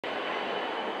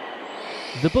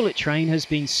The bullet train has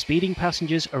been speeding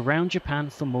passengers around Japan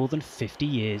for more than 50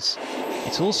 years.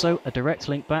 It's also a direct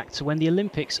link back to when the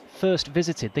Olympics first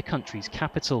visited the country's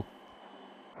capital.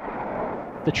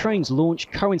 The train's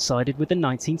launch coincided with the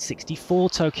 1964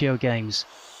 Tokyo Games.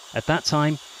 At that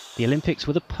time, the Olympics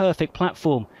were the perfect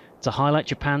platform to highlight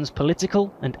Japan's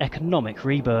political and economic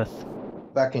rebirth.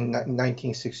 Back in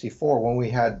 1964, when we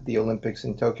had the Olympics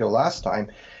in Tokyo last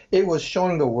time, it was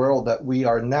showing the world that we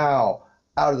are now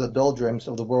out of the doldrums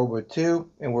of the World War II,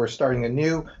 and we're starting a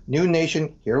new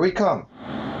nation. Here we come.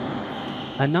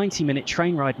 A 90-minute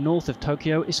train ride north of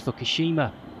Tokyo is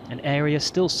Fukushima, an area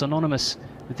still synonymous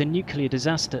with the nuclear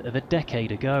disaster of a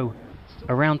decade ago.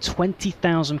 Around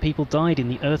 20,000 people died in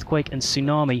the earthquake and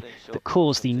tsunami that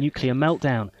caused the nuclear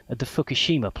meltdown at the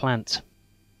Fukushima plant.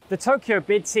 The Tokyo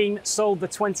bid team sold the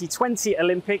 2020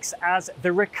 Olympics as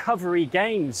the Recovery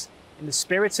Games. In the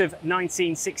spirit of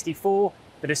 1964,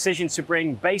 the decision to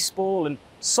bring baseball and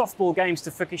softball games to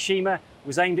Fukushima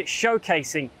was aimed at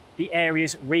showcasing the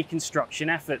area's reconstruction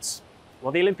efforts.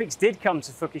 Well, the Olympics did come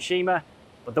to Fukushima,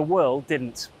 but the world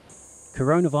didn't.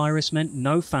 Coronavirus meant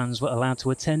no fans were allowed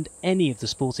to attend any of the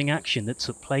sporting action that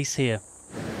took place here.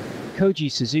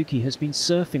 Koji Suzuki has been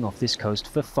surfing off this coast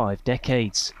for 5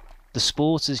 decades. The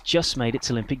sport has just made its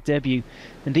Olympic debut,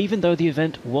 and even though the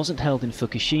event wasn't held in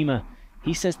Fukushima,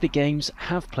 he says the Games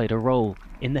have played a role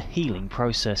in the healing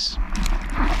process.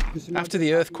 After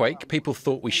the earthquake, people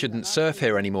thought we shouldn't surf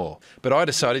here anymore, but I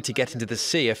decided to get into the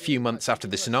sea a few months after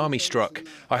the tsunami struck.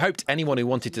 I hoped anyone who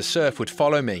wanted to surf would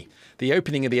follow me. The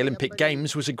opening of the Olympic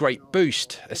Games was a great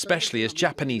boost, especially as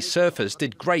Japanese surfers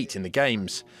did great in the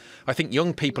Games. I think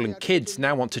young people and kids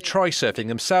now want to try surfing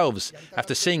themselves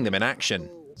after seeing them in action.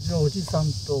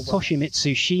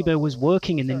 Toshimitsu Shiba was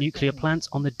working in the nuclear plant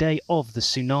on the day of the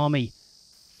tsunami.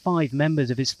 5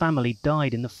 members of his family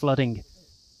died in the flooding.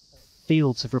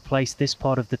 Fields have replaced this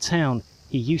part of the town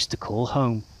he used to call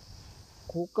home.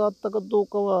 I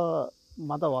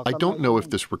don't know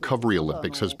if this Recovery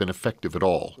Olympics has been effective at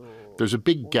all. There's a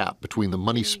big gap between the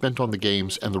money spent on the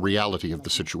Games and the reality of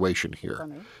the situation here.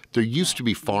 There used to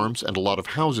be farms and a lot of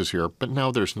houses here, but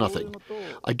now there's nothing.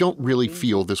 I don't really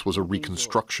feel this was a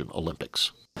reconstruction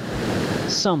Olympics.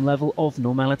 Some level of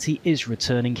normality is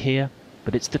returning here,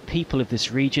 but it's the people of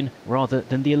this region rather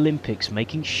than the Olympics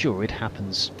making sure it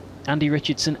happens. Andy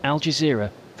Richardson, Al Jazeera,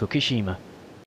 Fukushima.